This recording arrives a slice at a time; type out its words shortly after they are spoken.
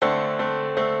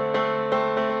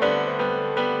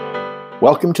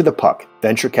Welcome to The Puck,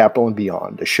 Venture Capital and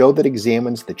Beyond, a show that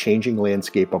examines the changing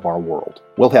landscape of our world.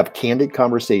 We'll have candid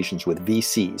conversations with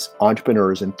VCs,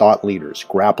 entrepreneurs, and thought leaders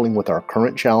grappling with our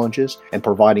current challenges and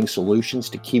providing solutions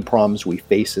to key problems we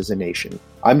face as a nation.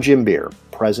 I'm Jim Beer,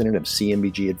 president of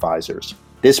CMBG Advisors.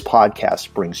 This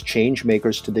podcast brings change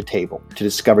makers to the table to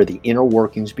discover the inner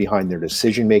workings behind their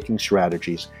decision-making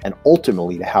strategies and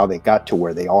ultimately to how they got to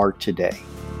where they are today.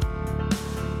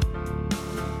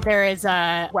 There is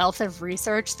a wealth of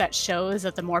research that shows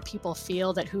that the more people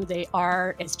feel that who they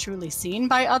are is truly seen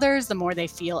by others, the more they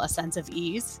feel a sense of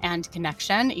ease and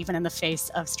connection, even in the face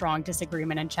of strong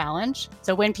disagreement and challenge.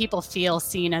 So when people feel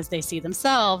seen as they see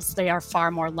themselves, they are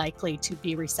far more likely to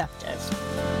be receptive.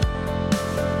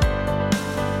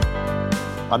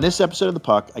 On this episode of The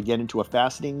Puck, I get into a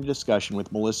fascinating discussion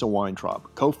with Melissa Weintraub,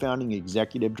 co-founding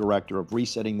executive director of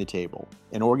Resetting the Table,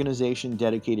 an organization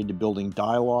dedicated to building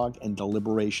dialogue and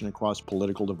deliberation across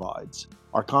political divides.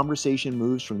 Our conversation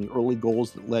moves from the early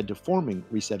goals that led to forming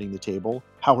Resetting the Table,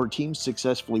 how her team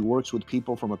successfully works with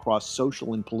people from across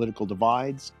social and political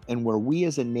divides, and where we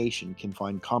as a nation can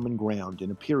find common ground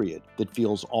in a period that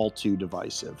feels all too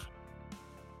divisive.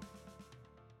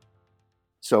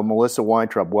 So Melissa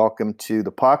Weintraub, welcome to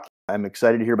The Puck. I'm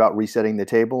excited to hear about Resetting the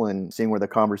Table and seeing where the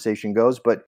conversation goes.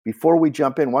 But before we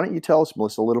jump in, why don't you tell us,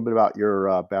 Melissa, a little bit about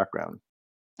your background?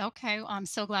 Okay, well, I'm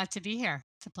so glad to be here.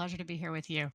 It's a pleasure to be here with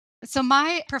you. So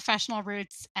my professional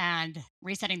roots and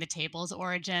Resetting the Table's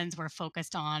origins were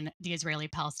focused on the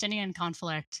Israeli-Palestinian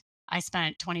conflict. I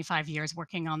spent 25 years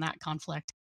working on that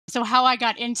conflict. So how I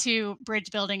got into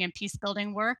bridge building and peace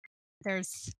building work,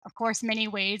 there's, of course, many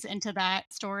ways into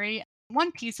that story.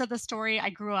 One piece of the story, I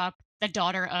grew up the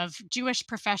daughter of Jewish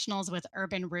professionals with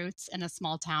urban roots in a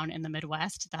small town in the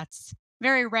Midwest. That's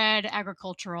very red,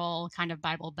 agricultural, kind of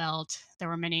Bible Belt. There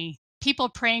were many people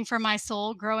praying for my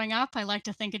soul growing up. I like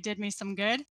to think it did me some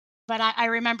good. But I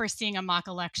remember seeing a mock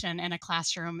election in a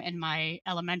classroom in my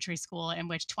elementary school in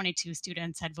which 22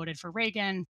 students had voted for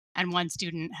Reagan and one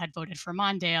student had voted for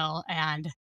Mondale. And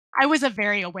I was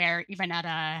very aware, even at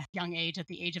a young age, at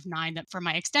the age of 9, that for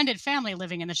my extended family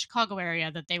living in the Chicago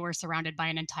area, that they were surrounded by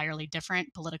an entirely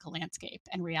different political landscape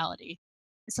and reality.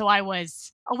 So I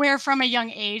was aware from a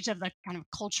young age of the kind of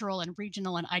cultural and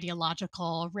regional and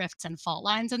ideological rifts and fault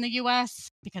lines in the US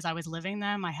because I was living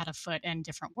them. I had a foot in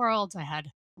different worlds. I had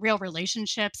real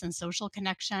relationships and social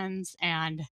connections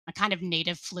and a kind of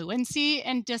native fluency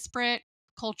in disparate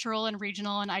cultural and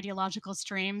regional and ideological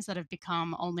streams that have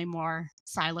become only more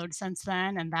siloed since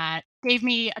then. And that gave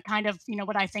me a kind of,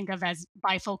 what I think of as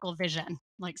bifocal vision,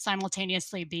 like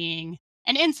simultaneously being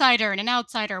an insider and an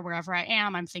outsider wherever I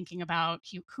am. I'm thinking about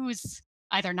who's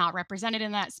either not represented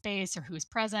in that space or who's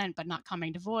present but not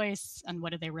coming to voice, and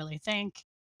what do they really think.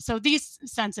 So these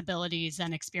sensibilities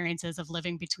and experiences of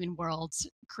living between worlds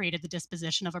created the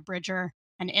disposition of a bridger.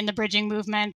 And in the bridging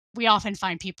movement, we often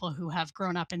find people who have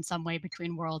grown up in some way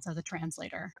between worlds as a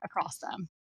translator across them.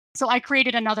 So I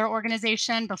created another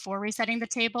organization before Resetting the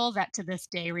Table that to this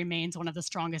day remains one of the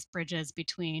strongest bridges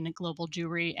between global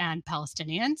Jewry and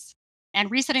Palestinians. And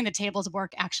Resetting the Table's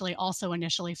work actually also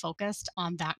initially focused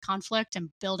on that conflict and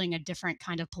building a different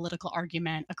kind of political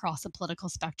argument across the political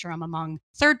spectrum among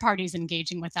third parties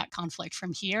engaging with that conflict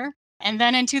from here. And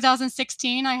then in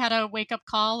 2016, I had a wake-up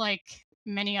call like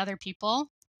many other people,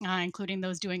 including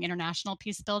those doing international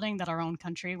peace building, that our own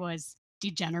country was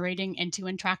degenerating into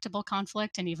intractable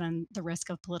conflict and even the risk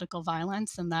of political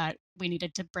violence, and that we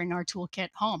needed to bring our toolkit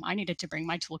home. I needed to bring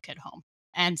my toolkit home.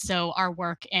 And so our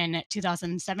work in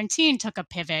 2017 took a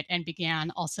pivot and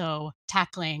began also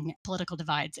tackling political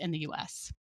divides in the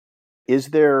US. Is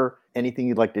there anything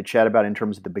you'd like to chat about in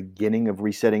terms of the beginning of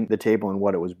Resetting the Table and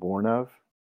what it was born of?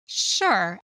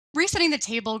 Sure. Resetting the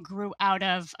Table grew out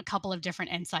of a couple of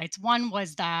different insights. One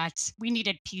was that we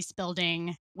needed peace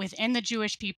building within the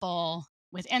Jewish people,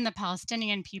 within the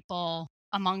Palestinian people,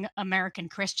 among American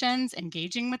Christians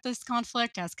engaging with this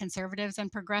conflict as conservatives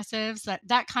and progressives.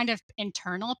 That kind of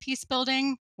internal peace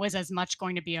building was as much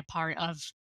going to be a part of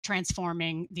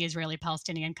transforming the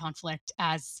Israeli-Palestinian conflict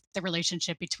as the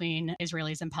relationship between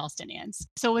Israelis and Palestinians.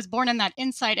 So it was born in that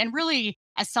insight, and really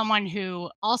as someone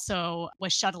who also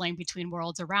was shuttling between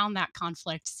worlds around that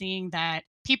conflict, seeing that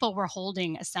people were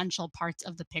holding essential parts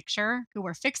of the picture who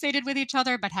were fixated with each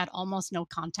other but had almost no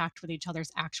contact with each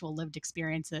other's actual lived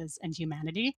experiences and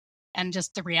humanity, and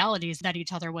just the realities that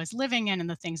each other was living in and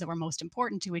the things that were most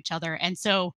important to each other. And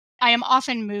so I am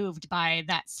often moved by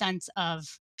that sense of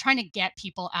trying to get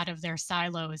people out of their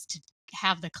silos to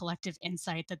have the collective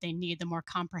insight that they need, the more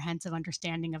comprehensive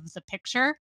understanding of the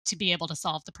picture. to be able to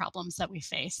solve the problems that we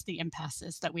face, the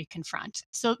impasses that we confront.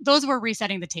 So those were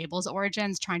resetting the tables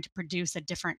origins, trying to produce a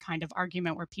different kind of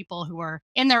argument where people who are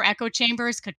in their echo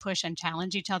chambers could push and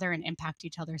challenge each other and impact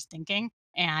each other's thinking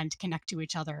and connect to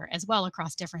each other as well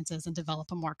across differences and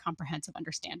develop a more comprehensive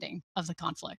understanding of the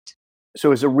conflict.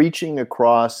 So is it reaching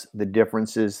across the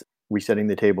differences, resetting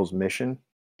the table's mission?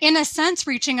 In a sense,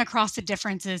 reaching across the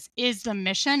differences is the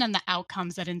mission and the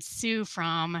outcomes that ensue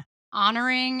from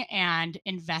honoring and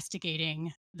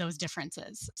investigating those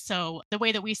differences. So, the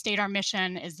way that we state our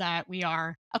mission is that we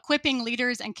are equipping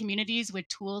leaders and communities with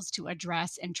tools to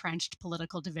address entrenched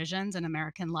political divisions in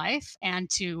American life and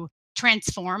to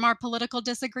transform our political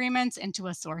disagreements into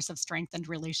a source of strengthened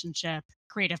relationship,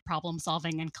 creative problem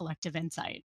solving, and collective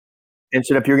insight. And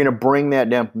so if you're going to bring that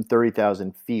down from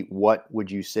 30,000 feet, what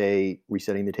would you say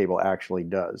resetting the table actually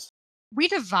does? We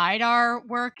divide our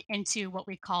work into what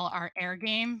we call our air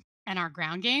game and our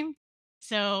ground game.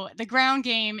 So, the ground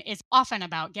game is often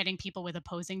about getting people with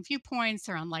opposing viewpoints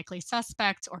or unlikely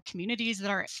suspects or communities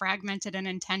that are fragmented in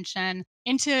intention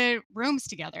into rooms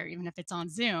together, even if it's on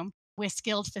Zoom, with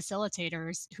skilled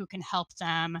facilitators who can help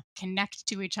them connect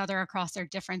to each other across their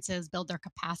differences, build their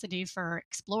capacity for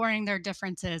exploring their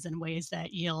differences in ways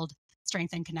that yield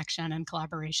strength and connection and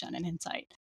collaboration and insight.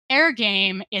 Air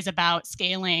game is about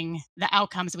scaling the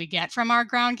outcomes we get from our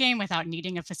ground game without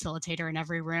needing a facilitator in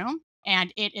every room.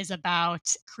 And it is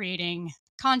about creating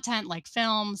content like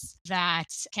films that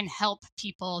can help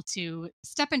people to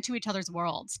step into each other's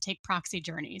worlds, take proxy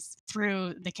journeys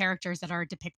through the characters that are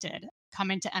depicted, come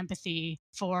into empathy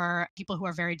for people who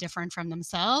are very different from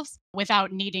themselves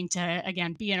without needing to,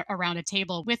 again, be around a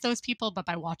table with those people, but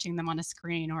by watching them on a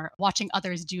screen or watching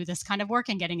others do this kind of work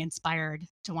and getting inspired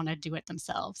to want to do it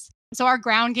themselves. So, our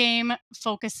ground game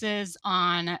focuses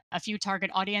on a few target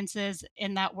audiences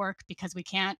in that work because we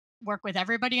can't work with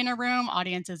everybody in a room.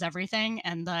 Audience is everything.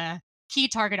 And the key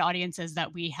target audiences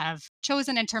that we have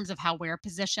chosen in terms of how we're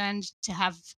positioned to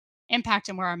have impact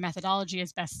and where our methodology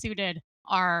is best suited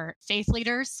are faith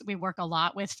leaders. We work a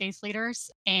lot with faith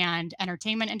leaders and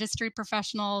entertainment industry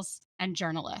professionals and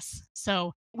journalists.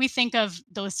 So we think of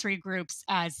those three groups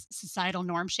as societal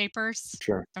norm shapers.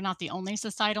 Sure. They're not the only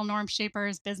societal norm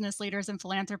shapers. Business leaders and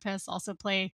philanthropists also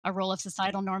play a role of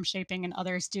societal norm shaping, and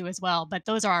others do as well. But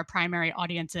those are our primary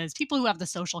audiences, people who have the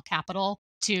social capital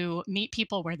to meet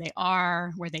people where they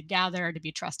are, where they gather, to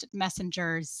be trusted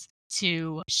messengers,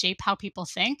 to shape how people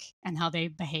think and how they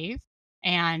behave,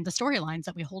 and the storylines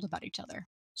that we hold about each other.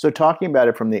 So talking about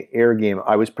it from the air game,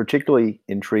 I was particularly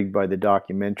intrigued by the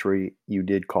documentary you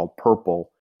did called Purple,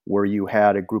 where you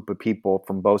had a group of people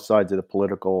from both sides of the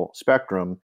political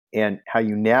spectrum and how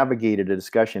you navigated a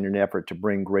discussion in an effort to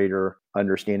bring greater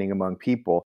understanding among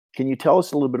people. Can you tell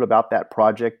us a little bit about that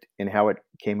project and how it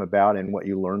came about and what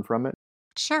you learned from it?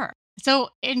 Sure. So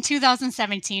in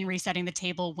 2017, Resetting the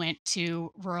Table went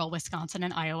to rural Wisconsin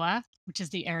and Iowa, which is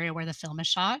the area where the film is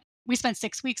shot. We spent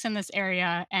 6 weeks in this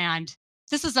area, and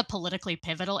this is a politically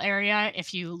pivotal area.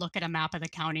 If you look at a map of the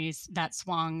counties that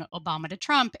swung Obama to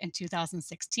Trump in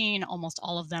 2016, almost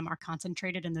all of them are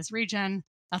concentrated in this region.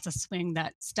 That's a swing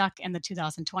that stuck in the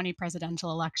 2020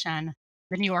 presidential election.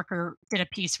 The New Yorker did a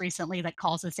piece recently that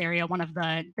calls this area one of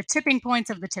the tipping points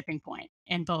of the tipping point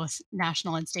in both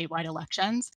national and statewide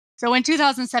elections. So in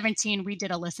 2017, we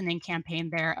did a listening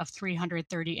campaign there of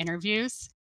 330 interviews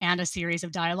and a series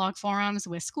of dialogue forums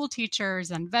with school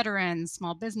teachers and veterans,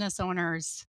 small business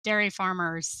owners, dairy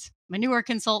farmers, manure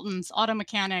consultants, auto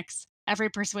mechanics, every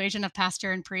persuasion of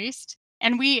pastor and priest.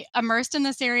 And we immersed in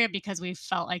this area because we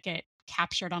felt like it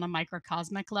captured on a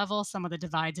microcosmic level some of the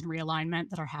divides and realignment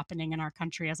that are happening in our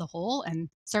country as a whole, and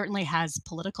certainly has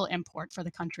political import for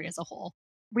the country as a whole.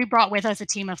 We brought with us a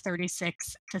team of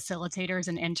 36 facilitators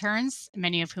and interns,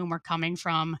 many of whom are coming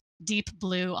from deep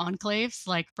blue enclaves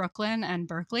like Brooklyn and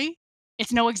Berkeley.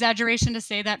 It's no exaggeration to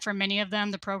say that for many of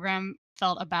them, the program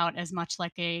felt about as much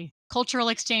like a cultural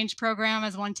exchange program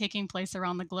as one taking place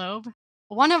around the globe.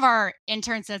 One of our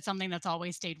interns said something that's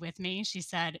always stayed with me. She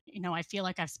said, I feel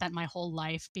like I've spent my whole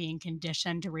life being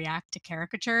conditioned to react to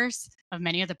caricatures of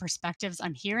many of the perspectives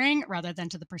I'm hearing rather than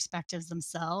to the perspectives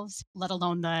themselves, let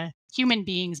alone the human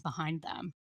beings behind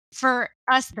them. For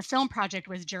us, the film project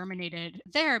was germinated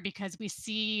there because we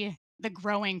see the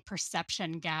growing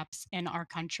perception gaps in our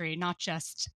country, not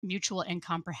just mutual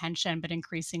incomprehension, but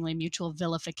increasingly mutual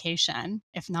vilification,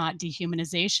 if not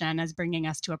dehumanization, as bringing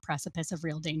us to a precipice of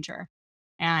real danger.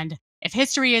 And if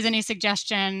history is any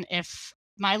suggestion, if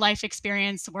my life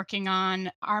experience working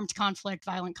on armed conflict,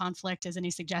 violent conflict is any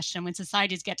suggestion, when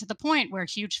societies get to the point where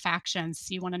huge factions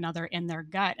see one another in their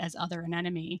gut as other and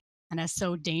enemy, and as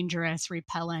so dangerous,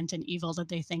 repellent, and evil that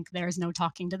they think there's no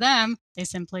talking to them. They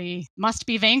simply must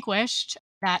be vanquished.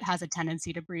 That has a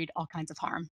tendency to breed all kinds of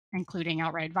harm, including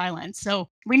outright violence. So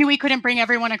we knew we couldn't bring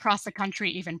everyone across the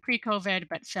country, even pre COVID,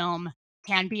 but film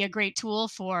can be a great tool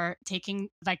for taking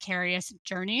vicarious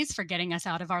journeys, for getting us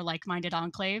out of our like minded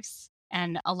enclaves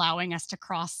and allowing us to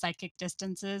cross psychic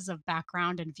distances of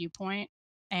background and viewpoint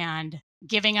and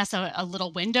giving us a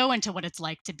little window into what it's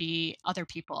like to be other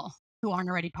people who aren't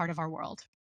already part of our world.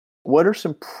 What are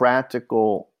some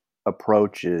practical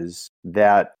approaches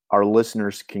that our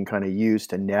listeners can kind of use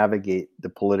to navigate the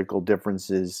political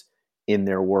differences in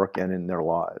their work and in their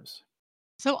lives?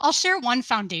 So I'll share one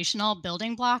foundational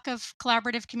building block of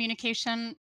collaborative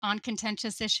communication on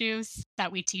contentious issues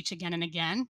that we teach again and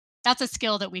again. That's a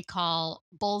skill that we call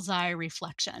bullseye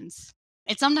reflections.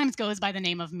 It sometimes goes by the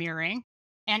name of mirroring,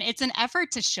 and it's an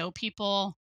effort to show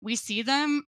people we see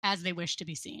them as they wish to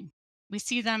be seen. We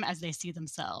see them as they see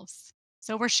themselves.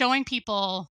 So we're showing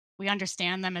people we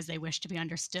understand them as they wish to be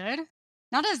understood,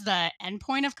 not as the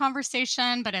endpoint of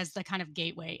conversation, but as the kind of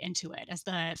gateway into it, as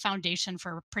the foundation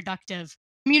for productive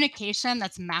communication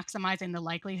that's maximizing the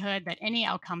likelihood that any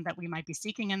outcome that we might be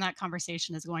seeking in that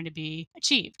conversation is going to be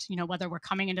achieved. Whether we're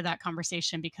coming into that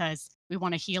conversation because we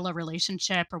want to heal a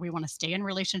relationship or we want to stay in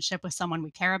relationship with someone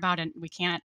we care about and we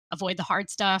can't avoid the hard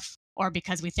stuff, or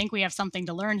because we think we have something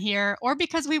to learn here, or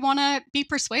because we want to be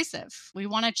persuasive. We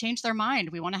want to change their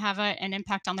mind. We want to have an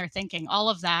impact on their thinking. All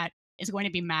of that is going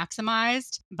to be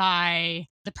maximized by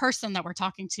the person that we're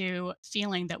talking to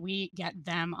feeling that we get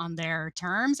them on their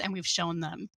terms and we've shown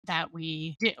them that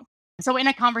we do. So in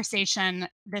a conversation,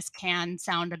 this can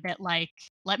sound a bit like,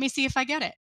 let me see if I get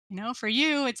it. For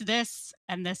you, it's this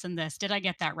and this and this. Did I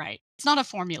get that right? It's not a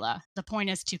formula. The point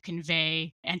is to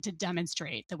convey and to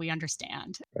demonstrate that we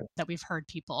understand, Right. that we've heard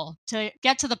people, to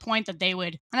get to the point that they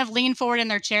would kind of lean forward in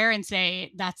their chair and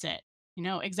say, that's it.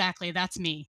 Exactly, that's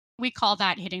me. We call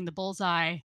that hitting the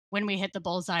bullseye. When we hit the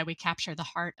bullseye, we capture the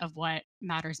heart of what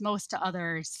matters most to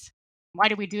others. Why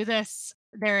do we do this?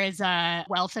 There is a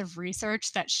wealth of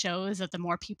research that shows that the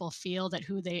more people feel that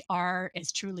who they are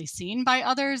is truly seen by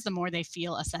others, the more they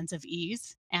feel a sense of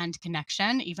ease and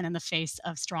connection, even in the face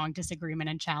of strong disagreement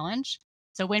and challenge.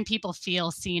 So when people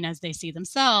feel seen as they see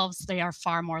themselves, they are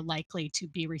far more likely to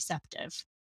be receptive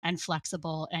and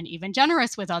flexible and even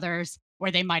generous with others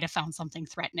where they might have found something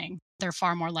threatening. They're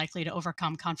far more likely to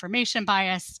overcome confirmation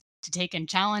bias, to take in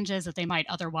challenges that they might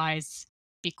otherwise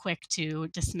be quick to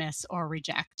dismiss or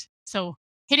reject. So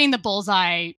hitting the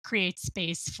bullseye creates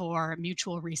space for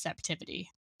mutual receptivity,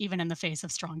 even in the face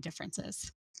of strong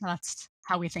differences. That's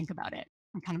how we think about it.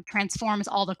 It kind of transforms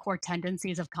all the core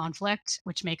tendencies of conflict,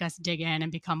 which make us dig in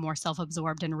and become more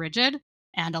self-absorbed and rigid,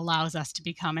 and allows us to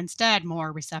become instead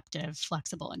more receptive,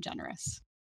 flexible, and generous.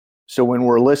 So when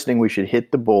we're listening, we should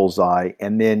hit the bullseye.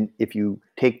 And then if you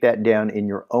take that down in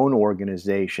your own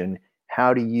organization,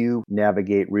 how do you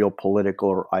navigate real political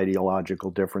or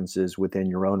ideological differences within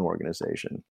your own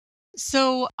organization?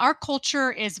 So, our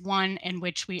culture is one in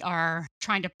which we are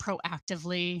trying to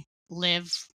proactively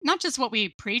live not just what we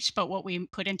preach, but what we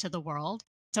put into the world.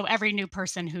 So, every new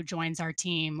person who joins our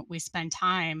team, we spend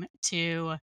time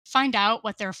to find out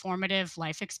what their formative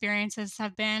life experiences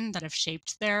have been that have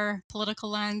shaped their political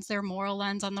lens, their moral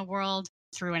lens on the world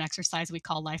through an exercise we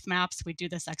call life maps. We do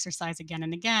this exercise again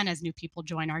and again as new people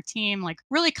join our team, like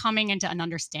really coming into an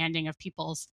understanding of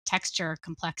people's texture,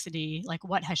 complexity, like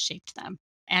what has shaped them.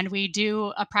 And we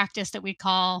do a practice that we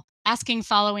call asking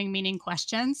following meaning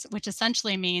questions, which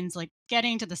essentially means like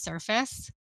getting to the surface,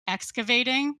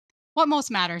 excavating what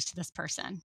most matters to this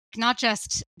person. Not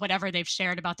just whatever they've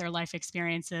shared about their life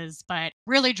experiences, but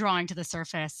really drawing to the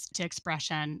surface to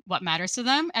expression what matters to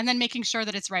them and then making sure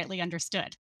that it's rightly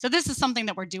understood. So, this is something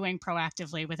that we're doing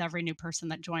proactively with every new person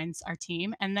that joins our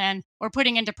team. And then we're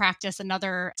putting into practice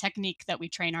another technique that we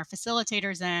train our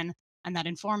facilitators in and that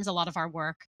informs a lot of our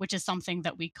work, which is something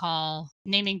that we call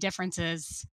naming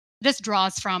differences. This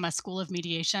draws from a school of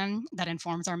mediation that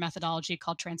informs our methodology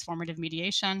called transformative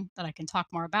mediation that I can talk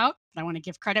more about, but I want to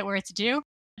give credit where it's due.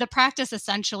 The practice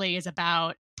essentially is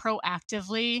about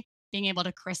proactively being able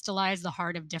to crystallize the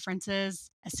heart of differences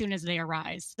as soon as they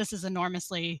arise. This is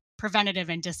enormously preventative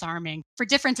and disarming for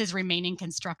differences remaining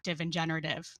constructive and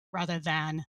generative rather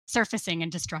than surfacing in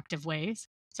destructive ways.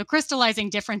 So crystallizing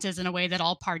differences in a way that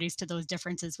all parties to those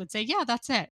differences would say, yeah, that's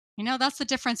it. That's the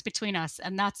difference between us.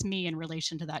 And that's me in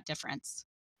relation to that difference.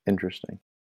 Interesting.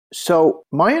 So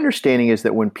my understanding is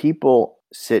that when people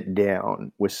sit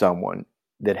down with someone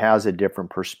that has a different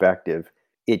perspective,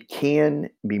 it can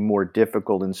be more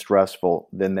difficult and stressful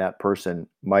than that person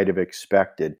might have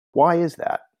expected. Why is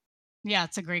that? Yeah,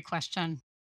 it's a great question.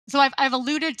 So I've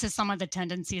alluded to some of the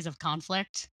tendencies of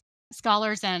conflict.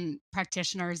 Scholars and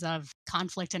practitioners of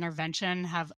conflict intervention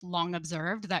have long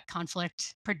observed that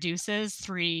conflict produces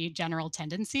three general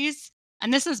tendencies.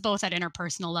 And this is both at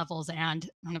interpersonal levels and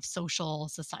kind of social,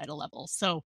 societal levels.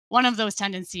 So one of those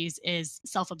tendencies is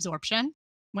self absorption.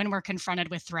 When we're confronted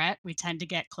with threat, we tend to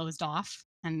get closed off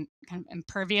and kind of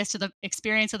impervious to the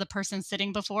experience of the person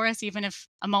sitting before us, even if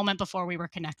a moment before we were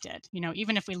connected,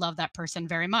 even if we love that person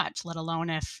very much, let alone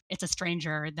if it's a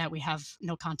stranger that we have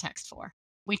no context for.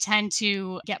 We tend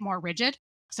to get more rigid.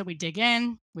 So we dig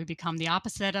in, we become the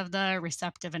opposite of the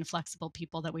receptive and flexible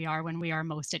people that we are when we are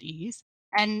most at ease.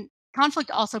 And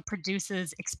conflict also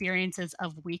produces experiences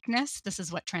of weakness. This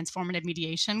is what transformative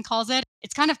mediation calls it.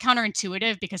 It's kind of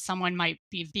counterintuitive because someone might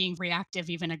be being reactive,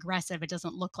 even aggressive. It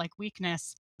doesn't look like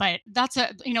weakness. But that's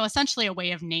essentially a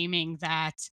way of naming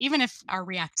that even if our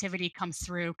reactivity comes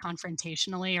through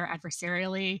confrontationally or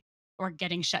adversarially, or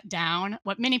getting shut down,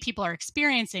 what many people are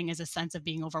experiencing is a sense of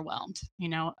being overwhelmed,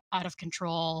 out of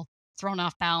control, thrown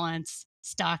off balance,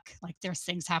 stuck. Like there's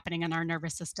things happening in our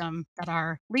nervous system that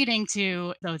are leading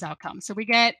to those outcomes. So we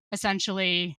get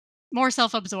essentially more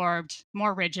self absorbed,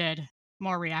 more rigid,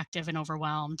 more reactive and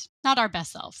overwhelmed, not our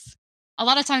best selves. A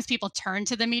lot of times people turn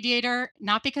to the mediator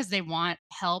not because they want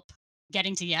help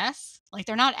getting to yes. Like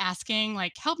they're not asking,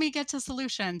 like, help me get to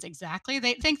solutions exactly.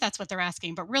 They think that's what they're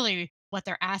asking, but really what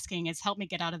they're asking is help me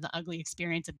get out of the ugly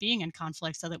experience of being in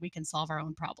conflict so that we can solve our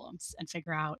own problems and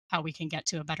figure out how we can get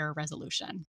to a better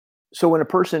resolution. So when a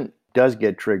person does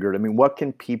get triggered, I mean, what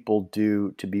can people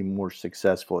do to be more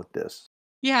successful at this?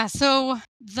 Yeah, so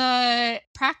the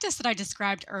practice that I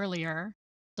described earlier,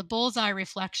 the bullseye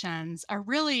reflections, are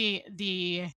really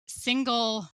the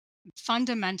single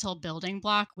fundamental building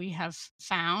block we have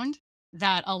found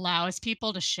that allows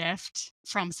people to shift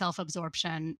from self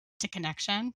absorption to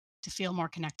connection, to feel more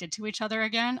connected to each other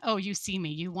again. Oh, you see me,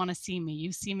 you want to see me,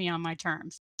 you see me on my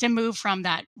terms, to move from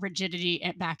that rigidity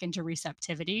back into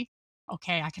receptivity.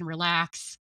 Okay, I can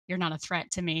relax. You're not a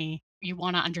threat to me. You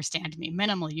want to understand me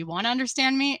minimally. You want to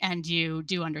understand me and you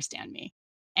do understand me.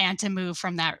 And to move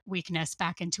from that weakness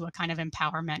back into a kind of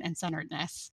empowerment and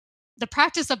centeredness. The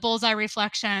practice of bullseye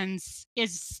reflections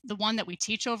is the one that we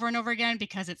teach over and over again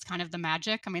because it's kind of the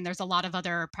magic. I mean, there's a lot of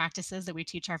other practices that we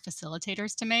teach our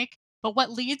facilitators to make. But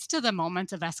what leads to the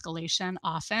moments of escalation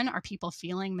often are people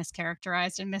feeling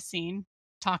mischaracterized and misseen,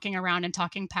 talking around and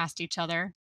talking past each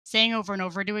other, saying over and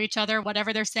over to each other,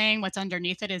 whatever they're saying, what's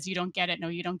underneath it is you don't get it. No,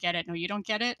 you don't get it. No, you don't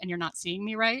get it. And you're not seeing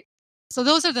me right. So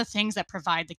those are the things that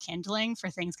provide the kindling for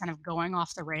things kind of going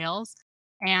off the rails.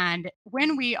 And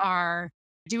when we are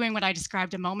doing what I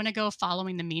described a moment ago,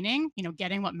 following the meaning,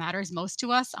 getting what matters most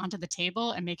to us onto the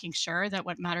table and making sure that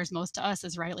what matters most to us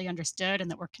is rightly understood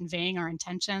and that we're conveying our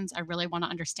intentions. I really want to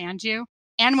understand you.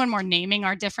 And when we're naming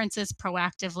our differences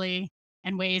proactively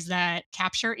in ways that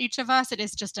capture each of us, it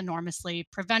is just enormously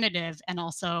preventative and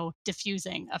also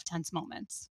diffusing of tense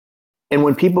moments. And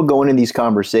when people go into these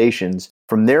conversations,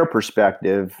 from their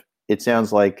perspective, it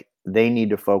sounds like they need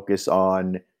to focus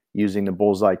on using the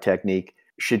bullseye technique.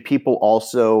 Should people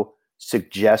also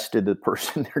suggest to the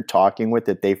person they're talking with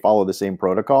that they follow the same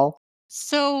protocol?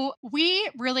 So we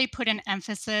really put an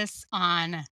emphasis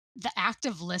on the act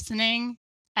of listening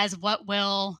as what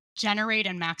will generate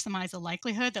and maximize the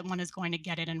likelihood that one is going to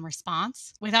get it in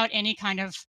response without any kind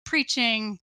of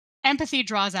preaching. Empathy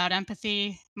draws out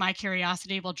empathy. My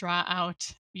curiosity will draw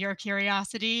out your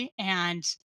curiosity, and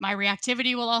my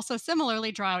reactivity will also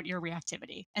similarly draw out your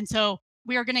reactivity. And so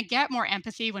we are going to get more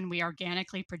empathy when we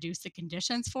organically produce the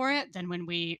conditions for it than when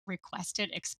we request it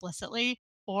explicitly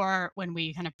or when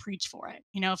we kind of preach for it.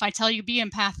 If I tell you be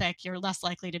empathic, you're less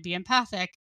likely to be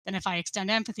empathic than if I extend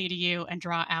empathy to you and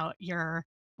draw out your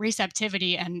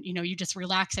receptivity and you just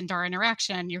relax in our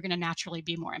interaction, you're going to naturally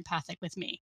be more empathic with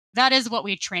me. That is what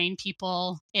we train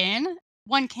people in.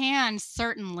 One can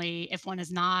certainly, if one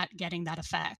is not getting that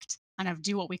effect, kind of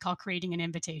do what we call creating an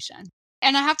invitation.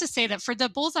 And I have to say that for the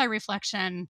bullseye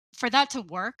reflection, for that to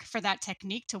work, for that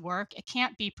technique to work, it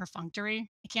can't be perfunctory.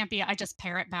 It can't be, I just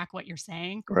parrot back what you're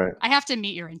saying. Right. I have to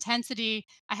meet your intensity.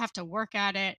 I have to work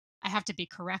at it. I have to be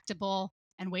correctable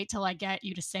and wait till I get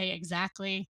you to say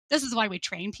exactly. This is why we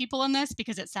train people in this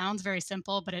because it sounds very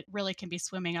simple, but it really can be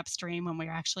swimming upstream when we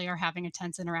actually are having a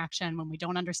tense interaction, when we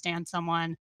don't understand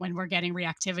someone, when we're getting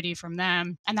reactivity from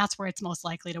them. And that's where it's most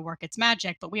likely to work its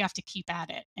magic, but we have to keep at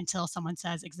it until someone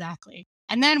says exactly.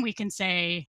 And then we can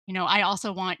say, I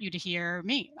also want you to hear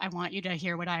me. I want you to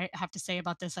hear what I have to say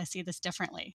about this. I see this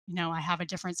differently. I have a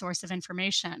different source of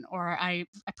information, or I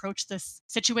approach this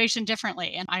situation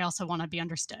differently. And I also want to be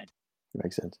understood.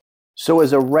 Makes sense. So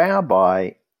as a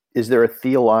rabbi, Is there a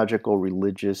theological,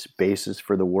 religious basis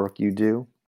for the work you do?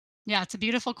 Yeah, it's a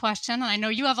beautiful question. And I know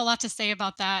you have a lot to say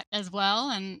about that as well.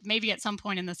 And maybe at some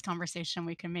point in this conversation,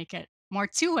 we can make it more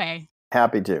two-way.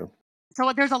 Happy to.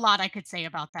 So there's a lot I could say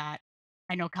about that.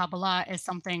 I know Kabbalah is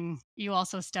something you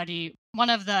also study. One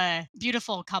of the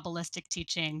beautiful Kabbalistic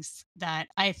teachings that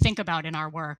I think about in our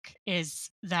work is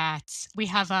that we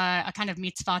have a kind of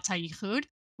mitzvah tayichud.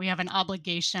 We have an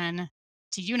obligation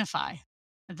to unify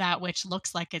that which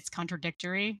looks like it's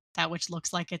contradictory, that which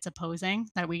looks like it's opposing,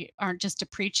 that we aren't just to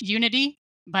preach unity,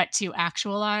 but to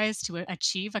actualize, to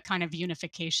achieve a kind of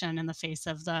unification in the face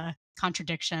of the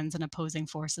contradictions and opposing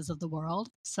forces of the world.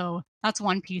 So that's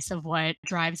one piece of what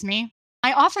drives me.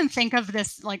 I often think of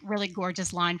this like really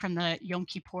gorgeous line from the Yom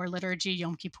Kippur liturgy.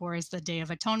 Yom Kippur is the Day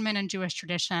of Atonement in Jewish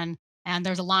tradition. And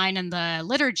there's a line in the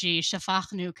liturgy,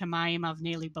 Shafachnu kamayim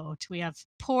avnei libot. We have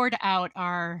poured out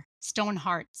our stone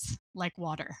hearts like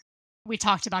water. We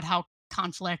talked about how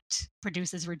conflict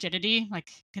produces rigidity. Like,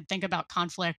 could think about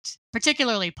conflict,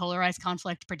 particularly polarized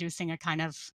conflict, producing a kind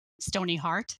of stony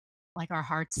heart, like our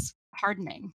hearts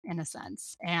hardening in a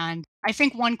sense. And I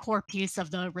think one core piece of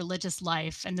the religious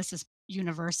life, and this is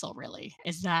universal really,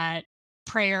 is that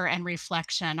prayer and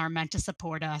reflection are meant to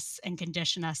support us and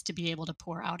condition us to be able to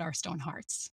pour out our stone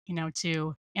hearts,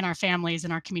 to in our families,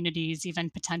 in our communities, even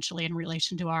potentially in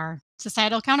relation to our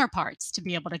societal counterparts, to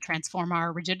be able to transform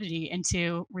our rigidity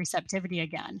into receptivity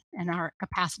again and our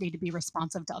capacity to be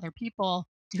responsive to other people,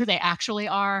 to who they actually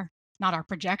are, not our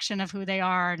projection of who they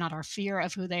are, not our fear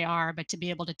of who they are, but to be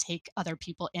able to take other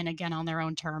people in again on their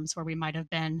own terms where we might have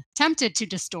been tempted to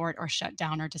distort or shut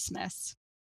down or dismiss.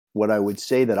 What I would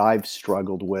say that I've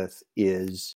struggled with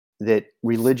is that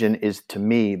religion is, to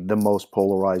me, the most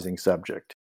polarizing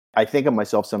subject. I think of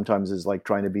myself sometimes as like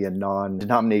trying to be a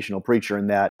non-denominational preacher in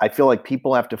that I feel like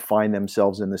people have to find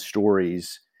themselves in the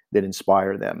stories that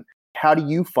inspire them. How do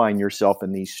you find yourself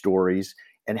in these stories?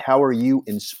 And how are you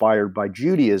inspired by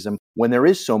Judaism when there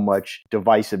is so much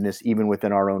divisiveness even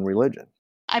within our own religion?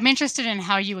 I'm interested in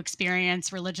how you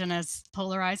experience religion as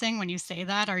polarizing when you say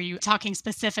that. Are you talking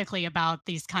specifically about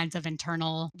these kinds of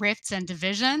internal rifts and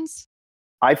divisions?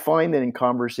 I find that in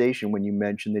conversation, when you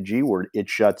mention the G word, it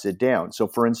shuts it down. So,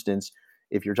 for instance,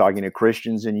 if you're talking to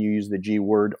Christians and you use the G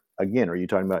word, again, are you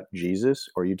talking about Jesus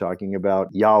or are you talking about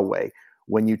Yahweh?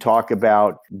 When you talk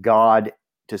about God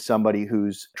to somebody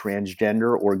who's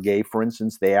transgender or gay, for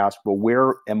instance, they ask, well,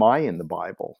 where am I in the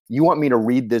Bible? You want me to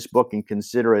read this book and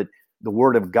consider it the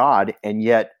word of God, and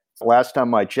yet, last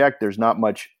time I checked, there's not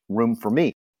much room for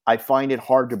me. I find it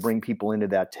hard to bring people into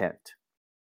that tent.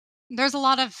 There's a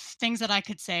lot of things that I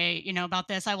could say, about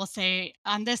this. I will say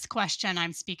on this question,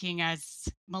 I'm speaking as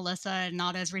Melissa,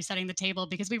 not as resetting the table,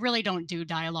 because we really don't do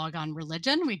dialogue on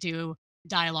religion. We do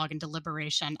dialogue and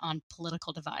deliberation on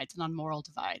political divides and on moral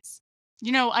divides.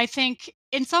 I think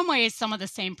in some ways, some of the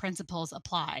same principles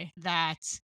apply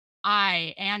that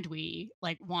I and we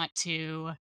like want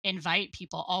to invite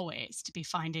people always to be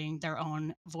finding their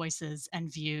own voices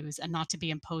and views and not to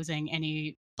be imposing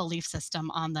any belief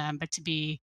system on them, but to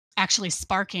be actually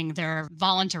sparking their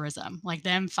voluntarism, like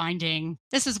them finding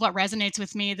this is what resonates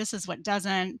with me, this is what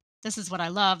doesn't, this is what I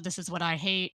love, this is what I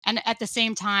hate. And at the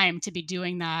same time, to be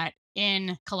doing that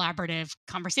in collaborative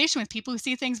conversation with people who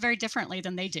see things very differently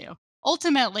than they do.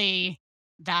 Ultimately,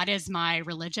 that is my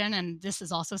religion. And this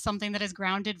is also something that is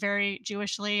grounded very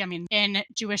Jewishly. I mean, in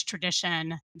Jewish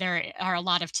tradition, there are a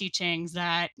lot of teachings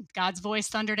that God's voice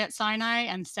thundered at Sinai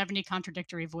and 70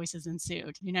 contradictory voices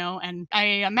ensued, And I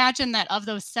imagine that of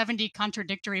those 70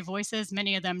 contradictory voices,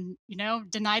 many of them,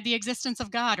 denied the existence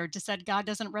of God or just said, God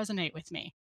doesn't resonate with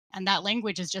me. And that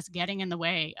language is just getting in the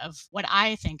way of what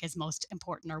I think is most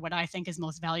important or what I think is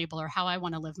most valuable or how I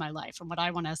want to live my life and what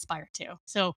I want to aspire to.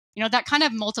 So, that kind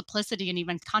of multiplicity and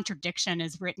even contradiction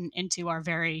is written into our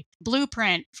very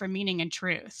blueprint for meaning and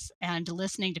truth. And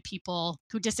listening to people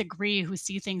who disagree, who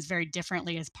see things very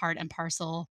differently as part and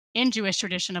parcel in Jewish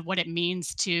tradition of what it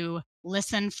means to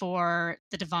listen for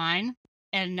the divine.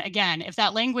 And again, if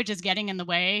that language is getting in the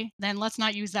way, then let's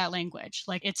not use that language.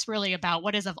 Like it's really about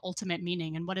what is of ultimate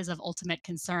meaning and what is of ultimate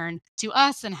concern to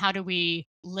us and how do we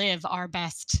live our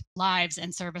best lives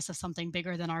in service of something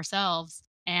bigger than ourselves.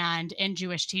 And in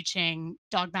Jewish teaching,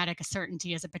 dogmatic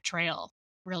certainty is a betrayal,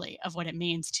 really, of what it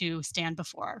means to stand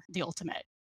before the ultimate.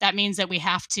 That means that we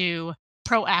have to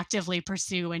proactively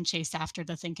pursue and chase after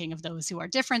the thinking of those who are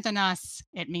different than us.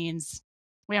 It means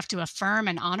we have to affirm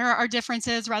and honor our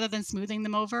differences rather than smoothing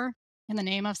them over in the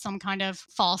name of some kind of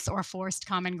false or forced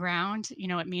common ground.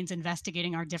 It means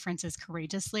investigating our differences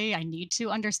courageously. I need to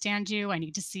understand you. I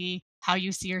need to see how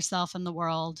you see yourself in the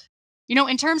world.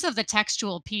 In terms of the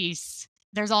textual piece,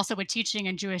 There's also a teaching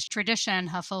in Jewish tradition,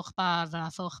 hafoch ba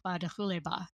v'hafoch ba d'chule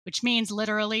ba, which means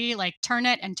literally like turn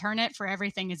it and turn it for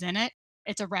everything is in it.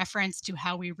 It's a reference to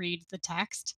how we read the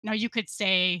text. Now, you could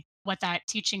say what that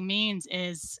teaching means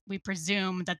is we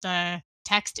presume that the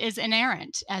text is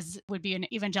inerrant, as would be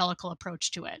an evangelical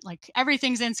approach to it. Like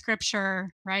everything's in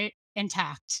scripture, right?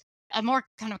 Intact. A more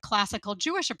kind of classical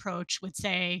Jewish approach would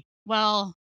say,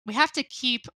 well, we have to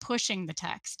keep pushing the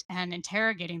text and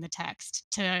interrogating the text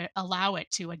to allow it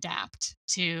to adapt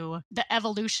to the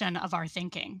evolution of our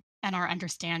thinking and our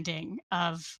understanding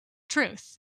of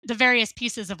truth. The various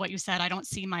pieces of what you said, I don't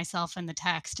see myself in the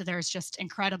text. There's just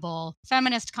incredible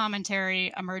feminist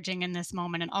commentary emerging in this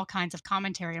moment, and all kinds of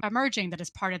commentary emerging that is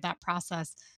part of that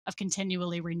process of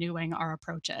continually renewing our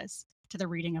approaches to the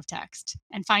reading of text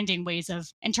and finding ways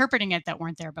of interpreting it that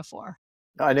weren't there before.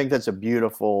 I think that's a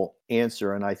beautiful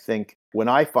answer. And I think when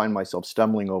I find myself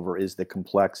stumbling over is the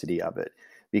complexity of it.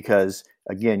 Because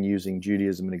again, using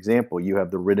Judaism as an example, you have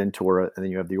the written Torah and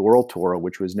then you have the oral Torah,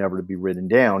 which was never to be written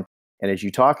down. And as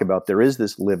you talk about, there is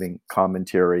this living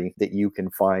commentary that you can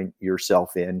find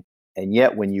yourself in. And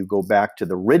yet when you go back to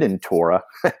the written Torah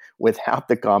without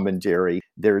the commentary,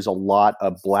 there's a lot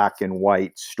of black and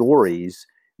white stories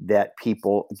that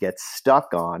people get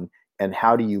stuck on. And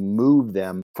how do you move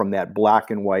them from that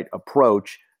black and white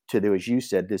approach to, as you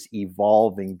said, this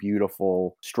evolving,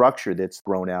 beautiful structure that's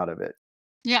grown out of it?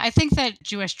 Yeah, I think that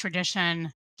Jewish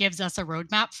tradition gives us a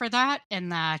roadmap for that, in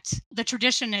that the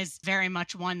tradition is very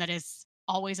much one that is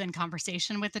always in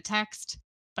conversation with the text,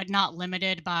 but not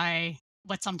limited by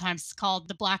what's sometimes called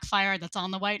the black fire that's on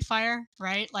the white fire,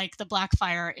 right? Like the black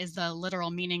fire is the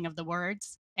literal meaning of the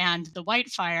words, and the white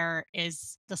fire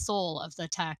is the soul of the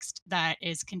text that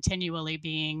is continually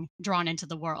being drawn into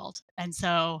the world. And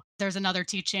so there's another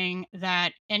teaching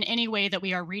that in any way that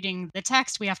we are reading the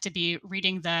text, we have to be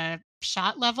reading the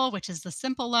pshat level, which is the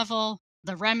simple level,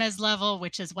 the remez level,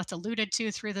 which is what's alluded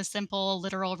to through the simple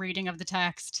literal reading of the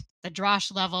text, the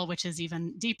drash level, which is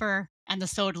even deeper, and the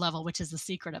sod level, which is the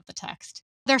secret of the text.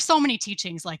 There's so many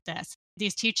teachings like this.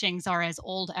 These teachings are as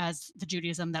old as the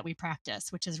Judaism that we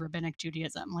practice, which is rabbinic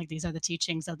Judaism. Like these are the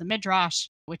teachings of the Midrash,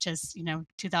 which is,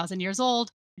 2,000 years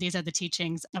old. These are the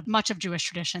teachings of much of Jewish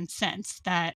tradition since,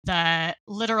 that the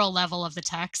literal level of the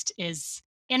text is,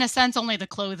 in a sense, only the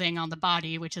clothing on the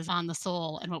body, which is on the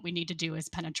soul. And what we need to do is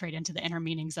penetrate into the inner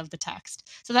meanings of the text.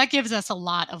 So that gives us a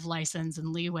lot of license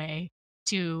and leeway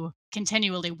to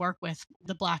continually work with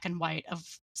the black and white of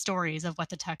stories of what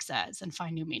the text says and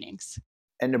find new meanings.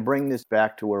 And to bring this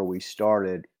back to where we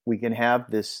started, we can have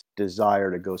this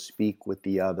desire to go speak with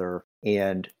the other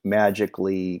and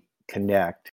magically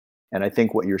connect. And I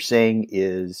think what you're saying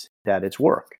is that it's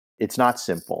work. It's not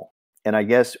simple. And I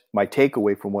guess my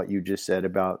takeaway from what you just said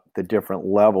about the different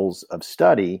levels of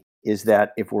study is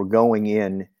that if we're going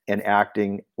in and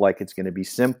acting like it's going to be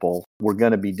simple, we're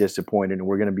going to be disappointed and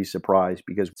we're going to be surprised,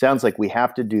 because it sounds like we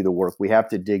have to do the work. We have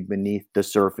to dig beneath the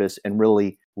surface and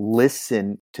really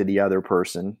listen to the other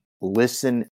person,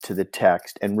 listen to the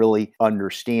text, and really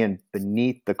understand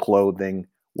beneath the clothing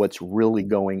what's really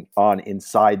going on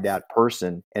inside that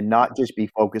person, and not just be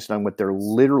focused on what they're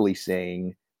literally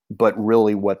saying, but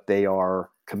really what they are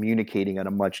communicating at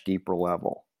a much deeper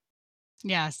level.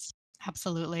 Yes,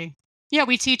 absolutely. Yeah,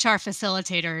 we teach our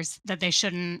facilitators that they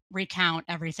shouldn't recount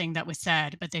everything that was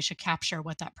said, but they should capture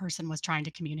what that person was trying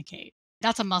to communicate.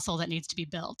 That's a muscle that needs to be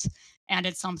built. And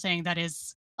it's something that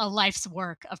is a life's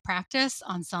work of practice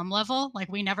on some level.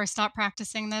 Like we never stop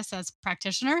practicing this as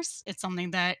practitioners. It's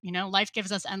something that, life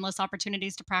gives us endless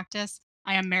opportunities to practice.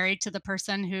 I am married to the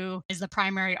person who is the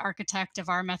primary architect of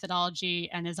our methodology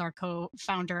and is our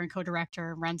co-founder and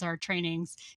co-director, runs our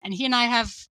trainings. And he and I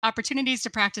have opportunities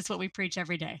to practice what we preach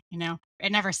every day.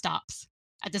 It never stops.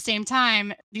 At the same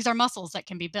time, these are muscles that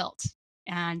can be built.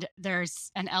 And there's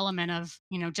an element of,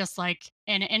 just like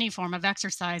in any form of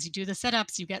exercise, you do the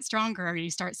sit-ups, you get stronger,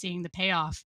 you start seeing the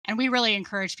payoff. And we really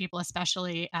encourage people,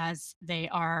 especially as they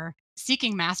are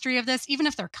seeking mastery of this, even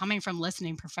if they're coming from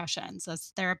listening professions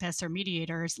as therapists or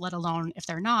mediators, let alone if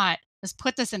they're not, just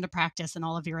put this into practice in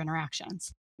all of your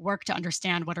interactions. Work to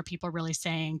understand what are people really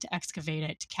saying, to excavate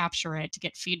it, to capture it, to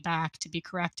get feedback, to be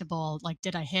correctable. Like,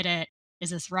 did I hit it?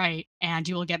 Is this right? And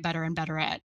you will get better and better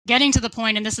at getting to the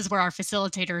point, and this is where our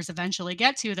facilitators eventually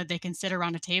get to, that they can sit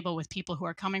around a table with people who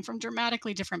are coming from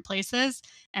dramatically different places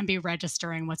and be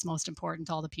registering what's most important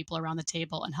to all the people around the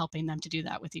table and helping them to do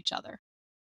that with each other.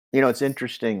 It's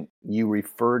interesting. You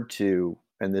referred to,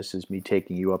 and this is me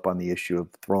taking you up on the issue of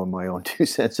throwing my own 2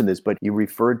 cents in this, but you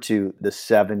referred to the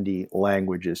 70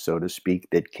 languages, so to speak,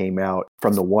 that came out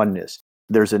from the oneness.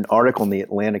 There's an article in The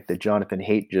Atlantic that Jonathan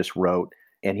Haidt just wrote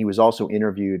And he was also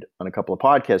interviewed on a couple of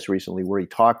podcasts recently where he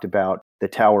talked about the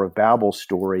Tower of Babel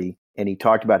story. And he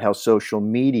talked about how social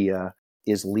media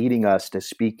is leading us to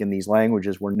speak in these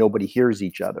languages where nobody hears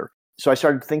each other. So I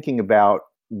started thinking about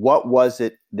what was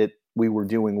it that we were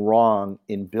doing wrong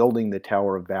in building the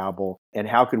Tower of Babel, and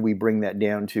how could we bring that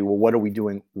down to, well, what are we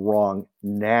doing wrong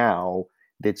now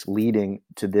that's leading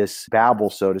to this Babel,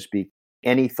 so to speak?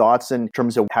 Any thoughts in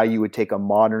terms of how you would take a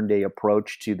modern day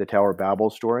approach to the Tower of Babel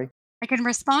story? I can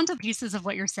respond to pieces of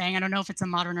what you're saying. I don't know if it's a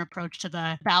modern approach to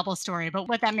the Babel story, but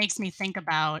what that makes me think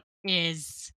about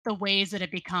is the ways that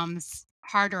it becomes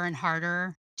harder and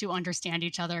harder to understand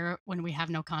each other when we have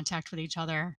no contact with each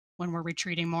other, when we're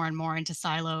retreating more and more into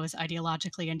silos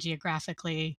ideologically and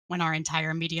geographically, when our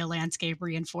entire media landscape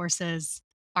reinforces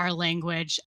our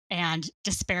language and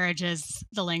disparages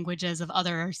the languages of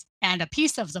others. And a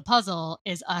piece of the puzzle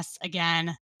is us,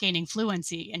 again, gaining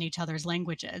fluency in each other's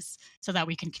languages so that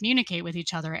we can communicate with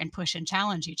each other and push and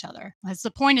challenge each other. As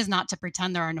the point is not to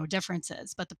pretend there are no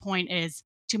differences, but the point is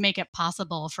to make it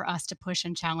possible for us to push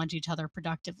and challenge each other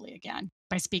productively again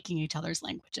by speaking each other's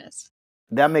languages.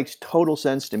 That makes total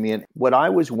sense to me. And what I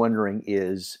was wondering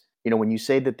is, when you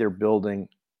say that they're building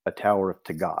a tower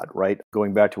to God, right?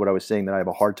 Going back to what I was saying, that I have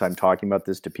a hard time talking about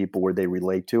this to people where they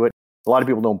relate to it. A lot of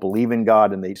people don't believe in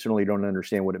God, and they certainly don't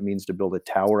understand what it means to build a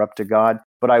tower up to God.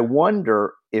 But I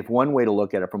wonder if one way to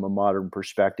look at it from a modern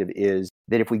perspective is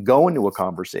that if we go into a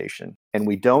conversation and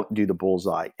we don't do the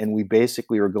bullseye, and we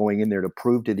basically are going in there to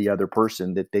prove to the other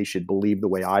person that they should believe the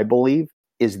way I believe,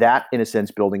 is that, in a sense,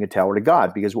 building a tower to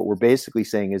God? Because what we're basically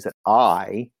saying is that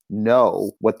I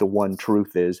know what the one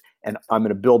truth is, and I'm going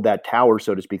to build that tower,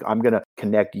 so to speak. I'm going to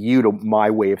connect you to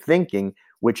my way of thinking,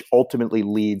 which ultimately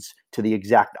leads to the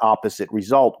exact opposite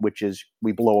result, which is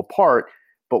we blow apart.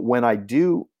 But when I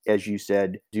do, as you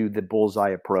said, do the bullseye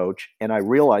approach, and I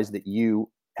realize that you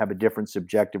have a different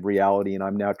subjective reality, and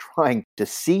I'm now trying to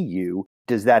see you,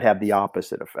 does that have the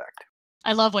opposite effect?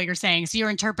 I love what you're saying. So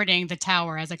you're interpreting the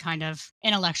tower as a kind of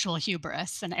intellectual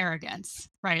hubris and arrogance,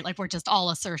 right? Like we're just all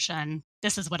assertion.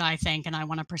 This is what I think, and I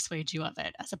want to persuade you of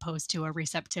it, as opposed to a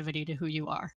receptivity to who you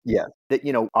are. Yeah, that,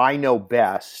 I know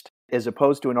best, as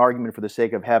opposed to an argument for the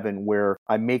sake of heaven where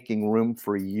I'm making room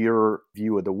for your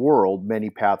view of the world,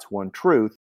 many paths, one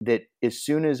truth, that as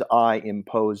soon as I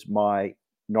impose my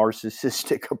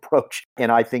narcissistic approach and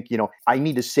I think, I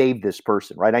need to save this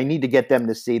person, right? I need to get them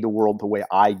to see the world the way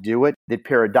I do it, that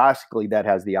paradoxically that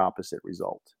has the opposite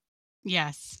result.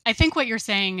 Yes. I think what you're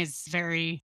saying is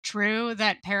very true,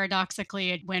 that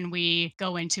paradoxically, when we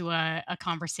go into a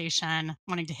conversation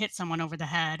wanting to hit someone over the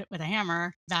head with a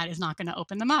hammer, that is not going to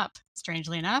open them up,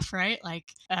 strangely enough, right? Like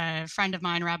a friend of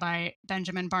mine, Rabbi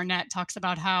Benjamin Barnett, talks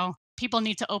about how people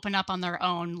need to open up on their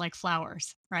own like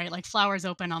flowers, right? Like flowers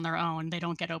open on their own, they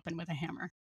don't get open with a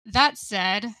hammer. That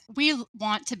said, we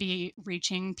want to be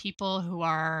reaching people who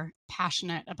are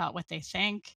passionate about what they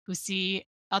think, who see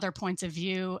other points of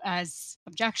view as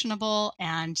objectionable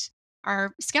and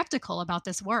are skeptical about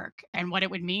this work and what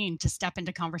it would mean to step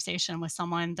into conversation with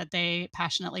someone that they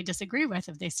passionately disagree with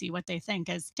if they see what they think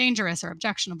as dangerous or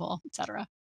objectionable, etc.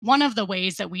 One of the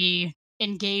ways that we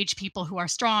engage people who are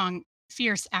strong,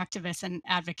 fierce activists and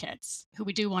advocates who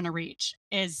we do want to reach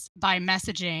is by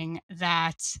messaging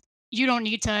that you don't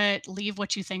need to leave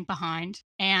what you think behind.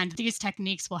 And these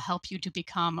techniques will help you to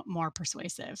become more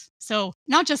persuasive. So,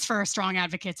 not just for strong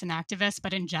advocates and activists,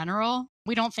 but in general,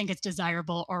 we don't think it's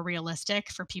desirable or realistic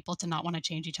for people to not want to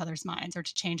change each other's minds or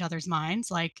to change others'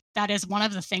 minds. Like, that is one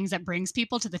of the things that brings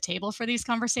people to the table for these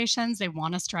conversations. They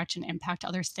want to stretch and impact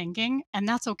others' thinking, and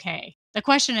that's okay. The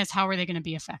question is, how are they going to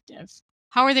be effective?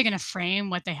 How are they going to frame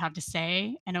what they have to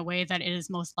say in a way that it is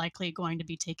most likely going to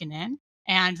be taken in?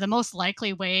 And the most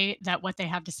likely way that what they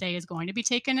have to say is going to be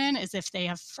taken in is if they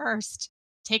have first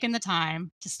taken the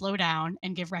time to slow down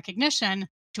and give recognition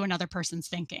to another person's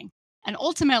thinking. And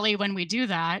ultimately, when we do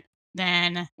that,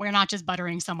 then we're not just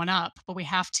buttering someone up, but we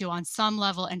have to, on some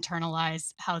level,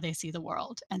 internalize how they see the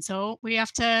world. And so we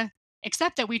have to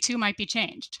accept that we too might be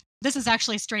changed. This is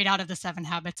actually straight out of the 7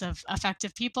 Habits of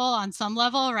Effective People on some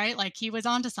level, right? Like he was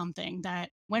onto something,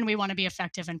 that when we want to be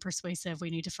effective and persuasive,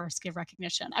 we need to first give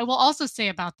recognition. I will also say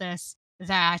about this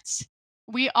that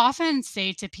we often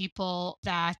say to people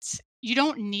that you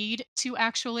don't need to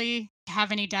actually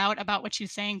have any doubt about what you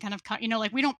think,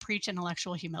 like we don't preach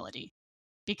intellectual humility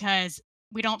because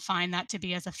we don't find that to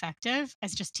be as effective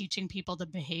as just teaching people the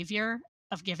behavior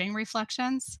of giving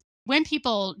reflections. When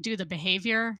people do the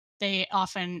behavior, they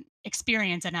often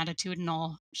experience an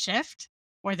attitudinal shift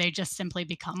where they just simply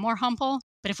become more humble.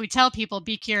 But if we tell people,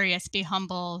 be curious, be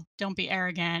humble, don't be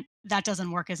arrogant, that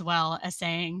doesn't work as well as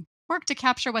saying, work to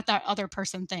capture what that other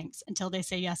person thinks until they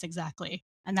say yes, exactly.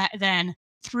 And that then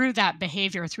through that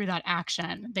behavior, through that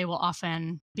action, they will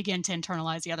often begin to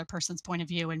internalize the other person's point of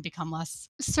view and become less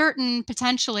certain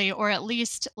potentially, or at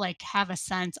least like have a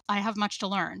sense, I have much to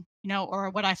learn, or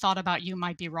what I thought about you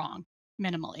might be wrong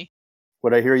minimally.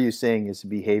 What I hear you saying is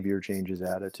behavior changes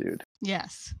attitude.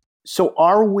 Yes. So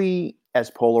are we as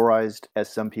polarized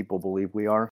as some people believe we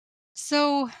are?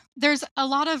 So there's a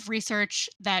lot of research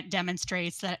that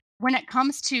demonstrates that when it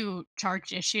comes to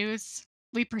charged issues,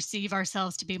 we perceive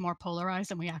ourselves to be more polarized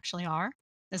than we actually are.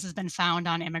 This has been found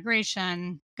on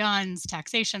immigration, guns,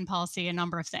 taxation policy, a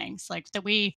number of things, like that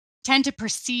we tend to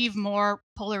perceive more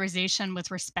polarization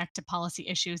with respect to policy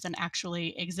issues than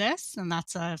actually exists. And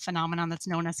that's a phenomenon that's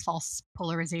known as false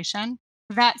polarization.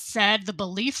 That said, the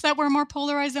belief that we're more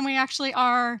polarized than we actually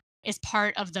are is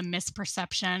part of the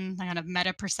misperception, the kind of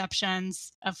meta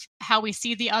perceptions of how we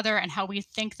see the other and how we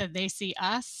think that they see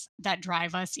us that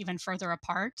drive us even further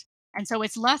apart. And so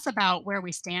it's less about where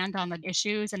we stand on the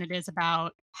issues and it is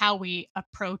about how we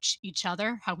approach each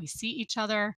other, how we see each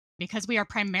other, because we are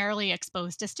primarily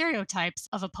exposed to stereotypes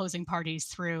of opposing parties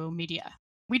through media.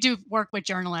 We do work with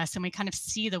journalists and we kind of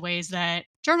see the ways that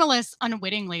journalists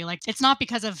unwittingly, like it's not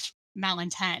because of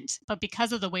malintent, but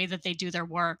because of the way that they do their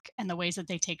work and the ways that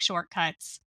they take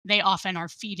shortcuts, they often are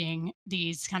feeding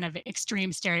these kind of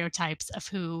extreme stereotypes of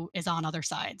who is on other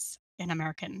sides in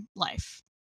American life.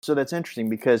 So that's interesting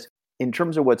because in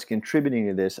terms of what's contributing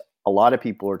to this, a lot of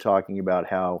people are talking about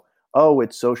how, oh,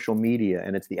 it's social media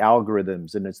and it's the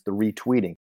algorithms and it's the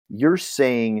retweeting. You're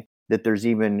saying that there's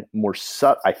even more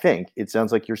subtle, I think it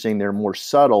sounds like you're saying there are more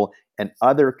subtle and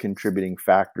other contributing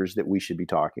factors that we should be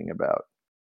talking about.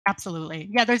 Absolutely.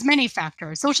 Yeah, there's many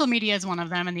factors. Social media is one of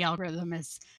them, and the algorithm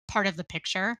is part of the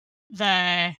picture.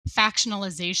 The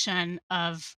factionalization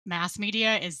of mass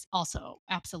media is also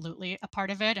absolutely a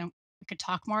part of it. And we could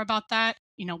talk more about that.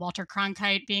 Walter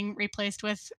Cronkite being replaced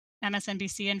with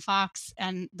MSNBC and Fox,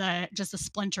 and the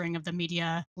splintering of the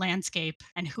media landscape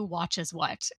and who watches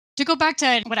what. To go back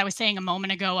to what I was saying a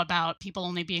moment ago about people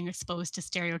only being exposed to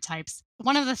stereotypes,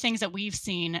 one of the things that we've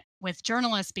seen with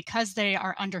journalists, because they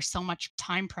are under so much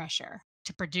time pressure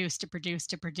to produce,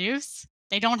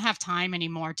 they don't have time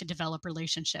anymore to develop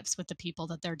relationships with the people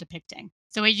that they're depicting.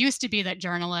 So it used to be that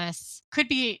journalists could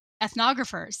be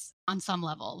ethnographers on some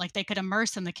level, like they could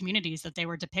immerse in the communities that they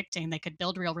were depicting, they could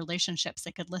build real relationships,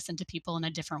 they could listen to people in a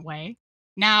different way.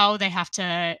 Now they have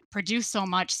to produce so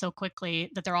much so quickly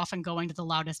that they're often going to the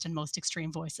loudest and most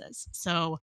extreme voices.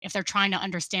 So if they're trying to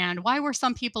understand why were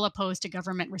some people opposed to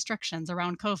government restrictions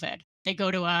around COVID, they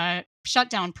go to a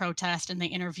shutdown protest and they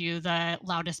interview the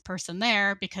loudest person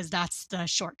there because that's the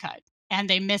shortcut. And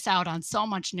they miss out on so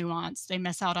much nuance. They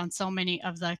miss out on so many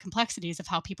of the complexities of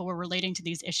how people were relating to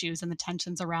these issues and the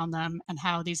tensions around them and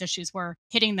how these issues were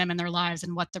hitting them in their lives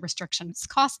and what the restrictions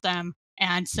cost them.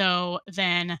 And so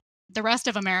then the rest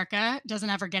of America doesn't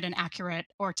ever get an accurate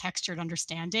or textured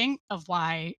understanding of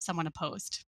why someone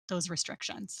opposed those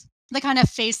restrictions. The kind of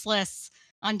faceless,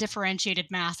 undifferentiated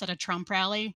mass at a Trump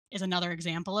rally is another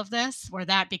example of this, where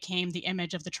that became the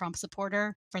image of the Trump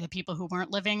supporter for the people who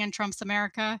weren't living in Trump's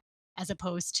America, as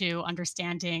opposed to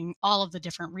understanding all of the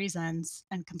different reasons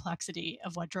and complexity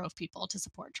of what drove people to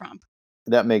support Trump.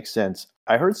 That makes sense.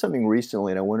 I heard something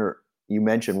recently, and I wonder, you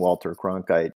mentioned Walter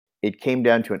Cronkite. It came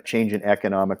down to a change in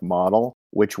economic model,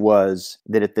 which was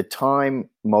that at the time,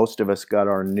 most of us got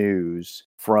our news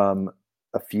from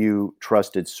a few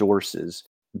trusted sources.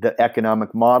 The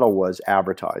economic model was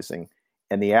advertising,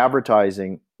 and the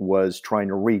advertising was trying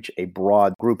to reach a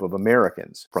broad group of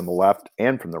Americans from the left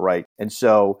and from the right. And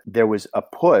so there was a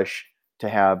push to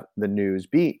have the news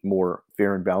be more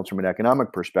fair and balanced from an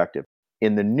economic perspective.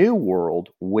 In the new world,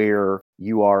 where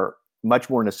you are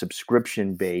much more in a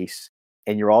subscription base,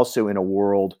 and you're also in a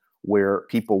world where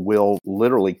people will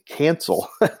literally cancel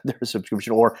their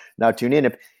subscription or not tune in,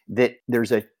 if that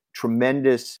there's a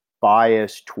tremendous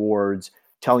bias towards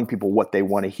telling people what they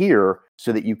want to hear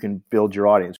so that you can build your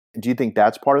audience. Do you think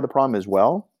that's part of the problem as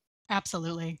well?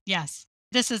 Absolutely. Yes.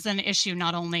 This is an issue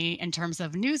not only in terms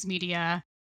of news media,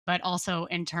 but also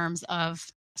in terms of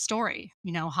story,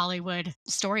 Hollywood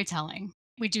storytelling.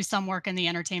 We do some work in the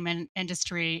entertainment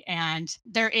industry, and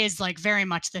there is like very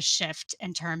much the shift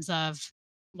in terms of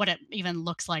what it even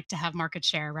looks like to have market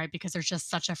share, right? Because there's just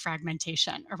such a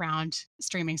fragmentation around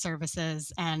streaming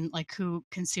services and like who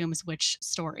consumes which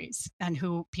stories and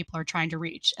who people are trying to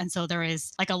reach. And so there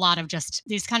is like a lot of just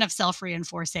these kind of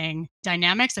self-reinforcing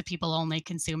dynamics of people only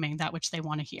consuming that which they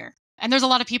want to hear. And there's a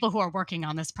lot of people who are working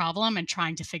on this problem and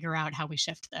trying to figure out how we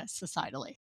shift this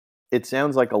societally. It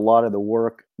sounds like a lot of the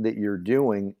work that you're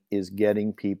doing is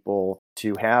getting people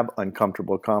to have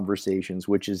uncomfortable conversations,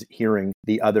 which is hearing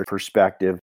the other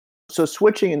perspective. So,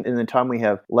 switching in the time we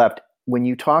have left, when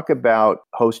you talk about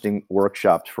hosting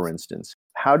workshops, for instance,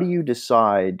 how do you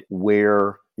decide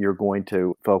where you're going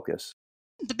to focus?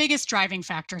 The biggest driving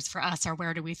factors for us are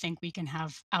where do we think we can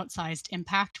have outsized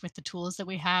impact with the tools that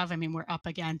we have. I mean, we're up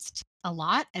against a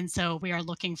lot. And so we are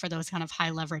looking for those kind of high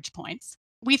leverage points.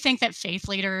 We think that faith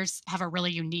leaders have a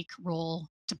really unique role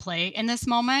to play in this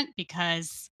moment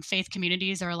because faith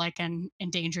communities are like an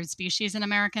endangered species in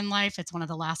American life. It's one of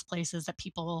the last places that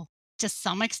people, to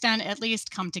some extent at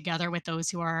least, come together with those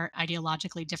who are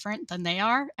ideologically different than they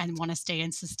are and want to stay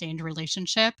in sustained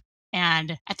relationship.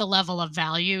 And at the level of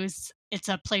values, it's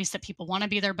a place that people want to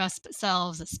be their best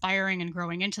selves, aspiring and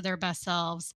growing into their best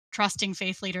selves, trusting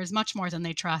faith leaders much more than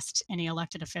they trust any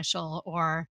elected official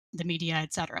or the media,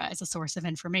 et cetera, as a source of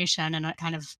information and a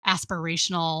kind of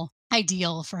aspirational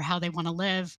ideal for how they want to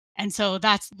live. And so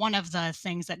that's one of the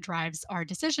things that drives our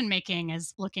decision making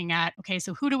is looking at, okay,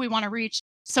 so who do we want to reach?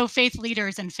 So faith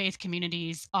leaders and faith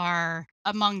communities are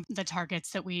among the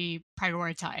targets that we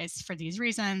prioritize for these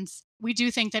reasons. We do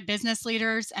think that business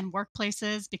leaders and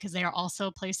workplaces, because they are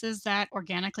also places that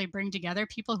organically bring together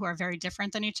people who are very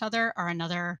different than each other, are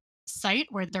another site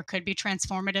where there could be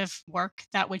transformative work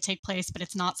that would take place, but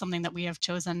it's not something that we have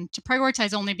chosen to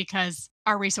prioritize only because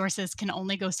our resources can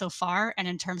only go so far. And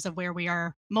in terms of where we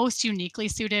are most uniquely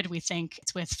suited, we think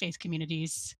it's with faith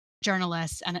communities,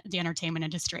 journalists, and the entertainment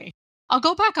industry. I'll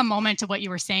go back a moment to what you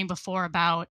were saying before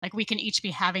about like we can each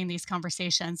be having these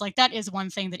conversations. Like that is one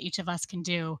thing that each of us can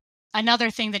do.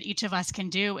 Another thing that each of us can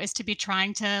do is to be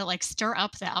trying to like stir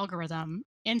up the algorithm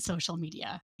in social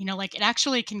media. Like it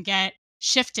actually can get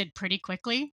shifted pretty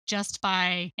quickly just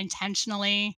by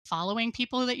intentionally following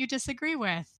people that you disagree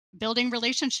with, building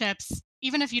relationships,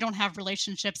 even if you don't have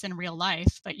relationships in real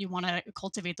life, but you want to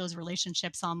cultivate those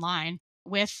relationships online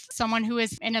with someone who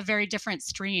is in a very different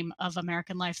stream of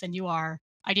American life than you are,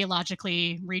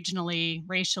 ideologically, regionally,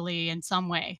 racially, in some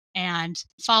way, and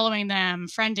following them,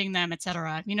 friending them,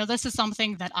 etc. This is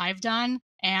something that I've done.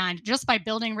 And just by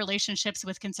building relationships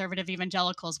with conservative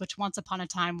evangelicals, which once upon a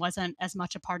time wasn't as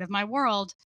much a part of my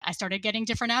world, I started getting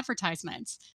different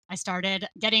advertisements. I started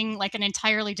getting like an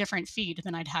entirely different feed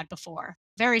than I'd had before.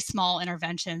 Very small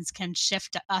interventions can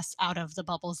shift us out of the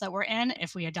bubbles that we're in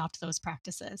if we adopt those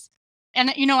practices. And,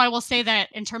 I will say that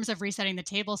in terms of resetting the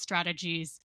table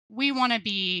strategies, we want to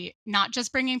be not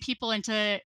just bringing people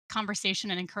into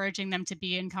conversation and encouraging them to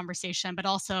be in conversation, but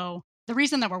also the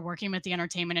reason that we're working with the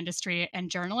entertainment industry and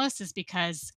journalists is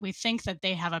because we think that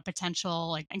they have a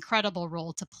potential, like, incredible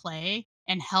role to play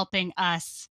in helping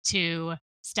us to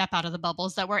step out of the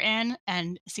bubbles that we're in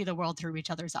and see the world through each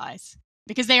other's eyes.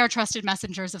 Because they are trusted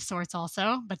messengers of sorts,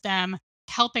 also, but them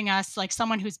helping us, like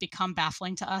someone who's become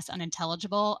baffling to us,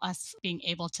 unintelligible, us being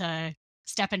able to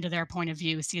step into their point of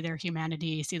view, see their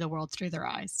humanity, see the world through their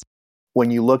eyes. When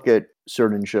you look at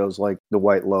certain shows like The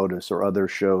White Lotus or other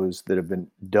shows that have been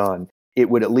done, it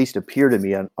would at least appear to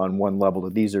me on one level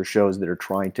that these are shows that are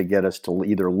trying to get us to